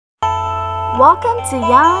Welcome to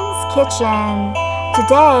Young's Kitchen.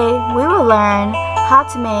 Today we will learn how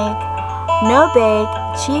to make no-bake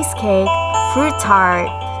cheesecake fruit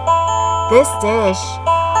tart. This dish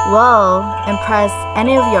will impress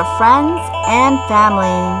any of your friends and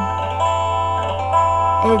family.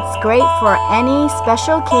 It's great for any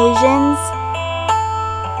special occasions,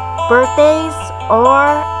 birthdays,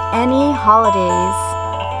 or any holidays.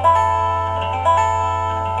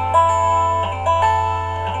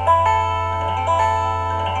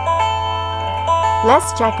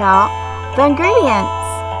 Let's check out the ingredients.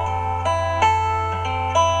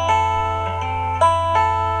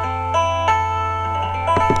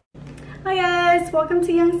 Hi guys, welcome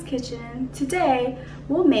to Young's Kitchen. Today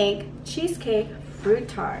we'll make cheesecake fruit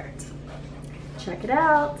tart. Check it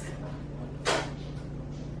out.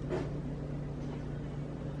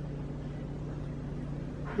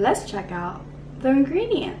 Let's check out the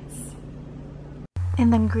ingredients.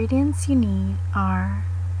 And the ingredients you need are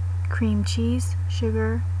cream cheese,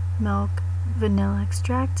 sugar, milk, vanilla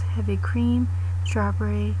extract, heavy cream,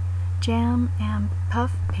 strawberry jam, and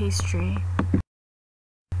puff pastry.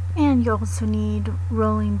 And you also need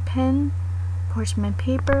rolling pin, parchment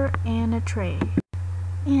paper, and a tray.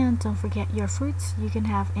 And don't forget your fruits. You can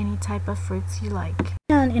have any type of fruits you like.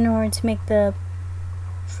 And in order to make the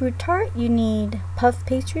fruit tart, you need puff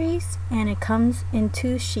pastries, and it comes in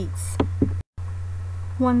 2 sheets.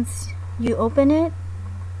 Once you open it,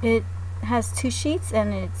 it has 2 sheets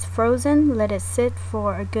and it's frozen. Let it sit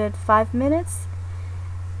for a good 5 minutes.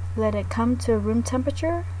 Let it come to room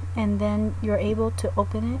temperature, and then you're able to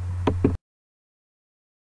open it.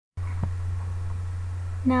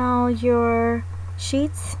 Now your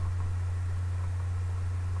sheets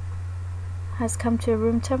has come to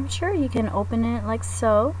room temperature. You can open it like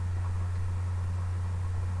so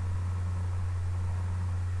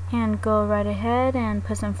and go right ahead and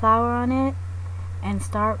put some flour on it and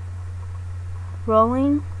start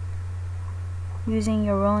rolling using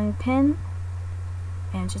your rolling pin,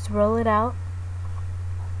 and just roll it out.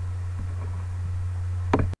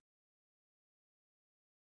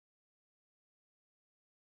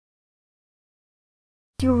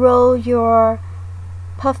 You roll your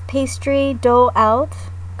puff pastry dough out,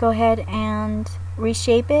 go ahead and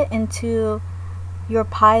reshape it into your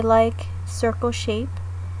pie-like circle shape.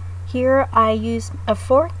 Here I use a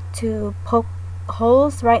fork to poke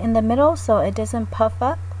holes right in the middle so it doesn't puff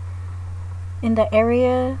up in the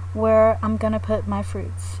area where I'm gonna put my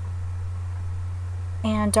fruits.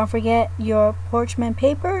 And don't forget your parchment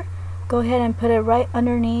paper. Go ahead and put it right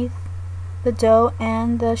underneath the dough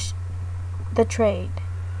and the tray.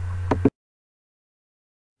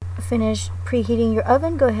 Finish preheating your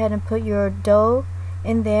oven. Go ahead and put your dough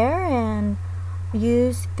in there and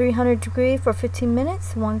use 300 degrees for 15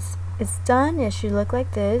 minutes. Once it's done, it should look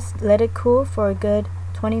like this. Let it cool for a good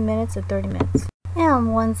 20 minutes or 30 minutes.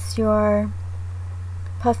 And once your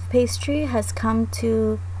puff pastry has come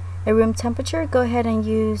to a room temperature, go ahead and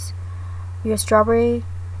use your strawberry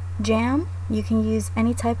jam. You can use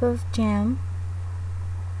any type of jam,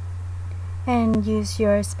 and use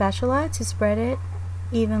your spatula to spread it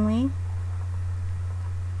evenly.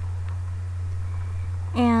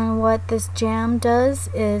 And what this jam does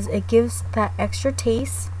is it gives that extra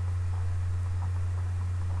taste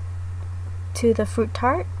to the fruit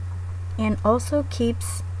tart, and also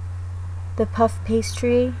keeps the puff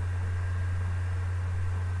pastry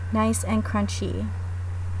nice and crunchy.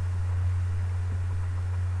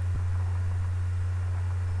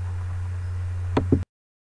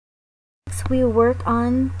 Next we work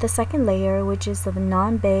on the second layer, which is the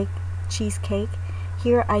non-baked cheesecake.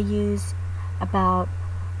 Here I use about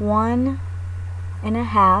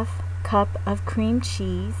 1.5 cup of cream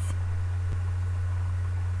cheese,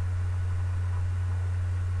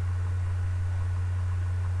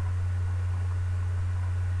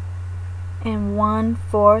 and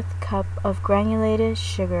 1/4 cup of granulated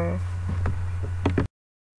sugar.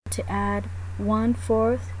 To add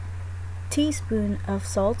 1/4 teaspoon of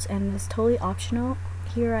salt, and it's totally optional.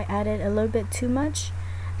 Here I added a little bit too much,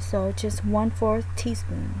 so just 1/4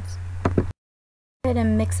 teaspoons. Go ahead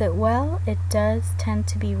and mix it well. It does tend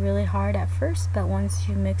to be really hard at first, but once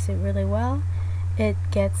you mix it really well, it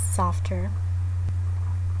gets softer.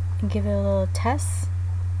 And give it a little test.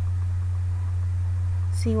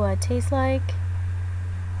 See what it tastes like.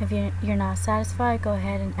 If you're not satisfied, go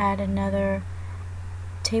ahead and add another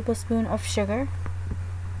tablespoon of sugar.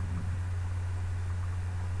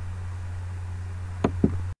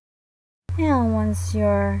 And once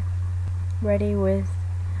you're ready with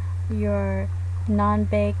your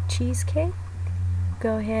non-baked cheesecake,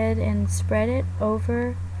 go ahead and spread it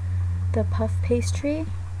over the puff pastry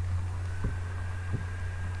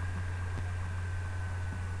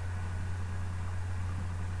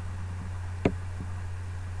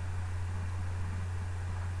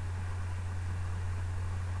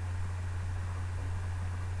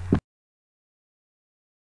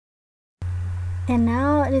And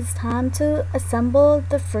now it is time to assemble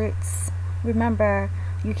the fruits. Remember,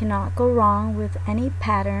 you cannot go wrong with any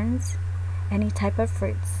patterns, any type of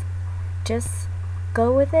fruits. Just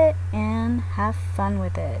go with it and have fun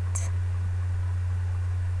with it.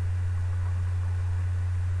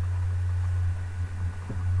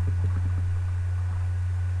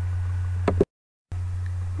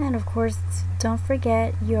 And of course, don't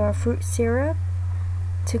forget your fruit syrup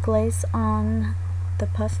to glaze on the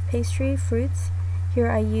puff pastry fruits. Here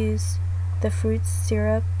I use the fruit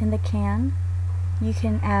syrup in the can. You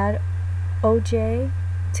can add OJ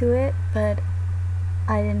to it, but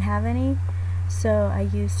I didn't have any, so I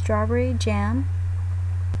used strawberry jam.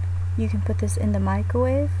 You can put this in the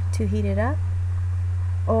microwave to heat it up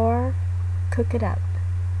or cook it up.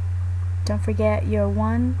 Don't forget your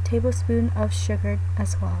 1 tablespoon of sugar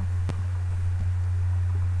as well.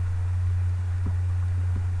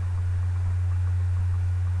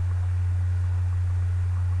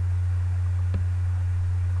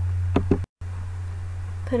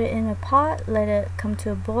 Put it in a pot, let it come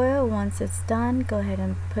to a boil. Once it's done, go ahead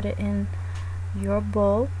and put it in your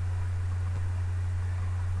bowl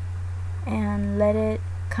and let it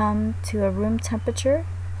come to a room temperature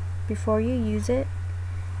before you use it.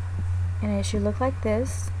 And it should look like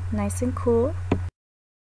this, nice and cool.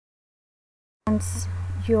 Once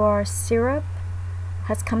your syrup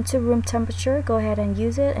has come to room temperature, go ahead and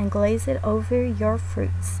use it and glaze it over your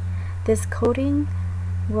fruits. This coating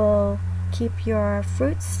will keep your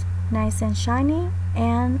fruits nice and shiny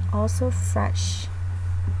and also fresh.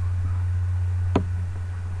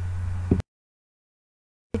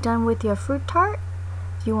 You're done with your fruit tart.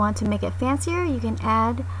 If you want to make it fancier, you can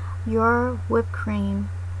add your whipped cream.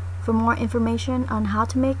 For more information on how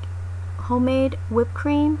to make homemade whipped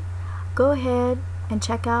cream, go ahead and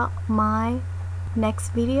check out my next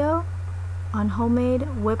video on homemade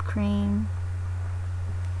whipped cream.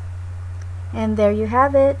 And there you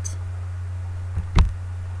have it.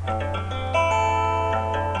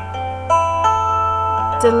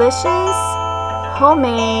 Delicious,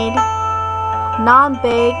 homemade,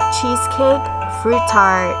 non-baked cheesecake fruit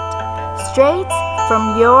tart, straight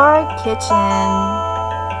from your kitchen.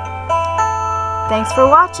 Thanks for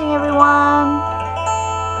watching, everyone.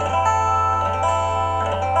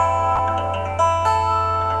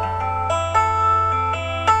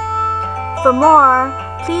 For more,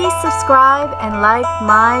 please subscribe and like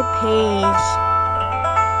my page.